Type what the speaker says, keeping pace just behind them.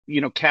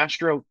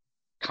Castro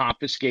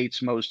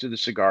confiscates most of the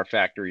cigar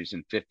factories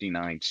in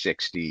 59,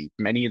 60.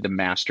 Many of the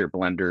master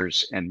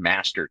blenders and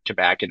master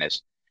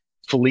tobacconists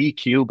flee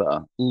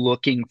Cuba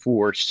looking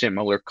for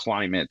similar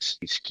climates.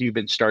 These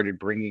Cubans started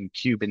bringing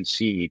Cuban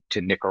seed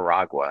to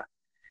Nicaragua,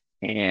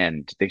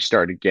 and they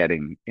started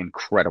getting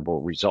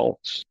incredible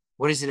results.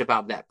 What is it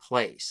about that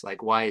place?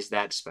 Like, why is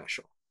that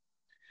special?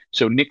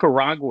 So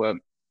Nicaragua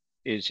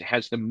is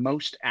has the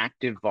most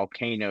active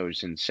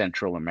volcanoes in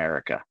Central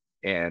America,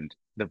 and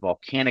the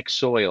volcanic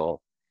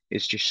soil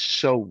is just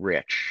so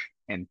rich.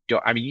 And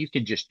I mean, you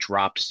can just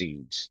drop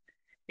seeds,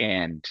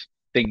 and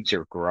things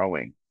are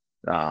growing.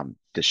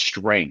 The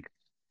strength,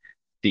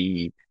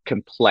 the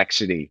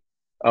complexity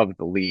of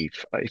the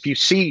leaf. If you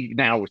see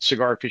now with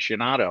Cigar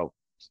Aficionado,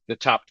 the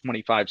top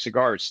 25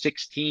 cigars,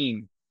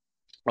 16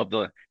 of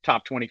the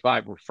top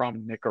 25 were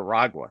from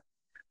Nicaragua.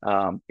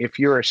 If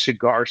you're a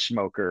cigar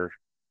smoker,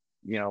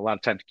 a lot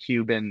of times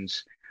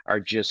Cubans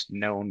are just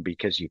known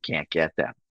because you can't get them.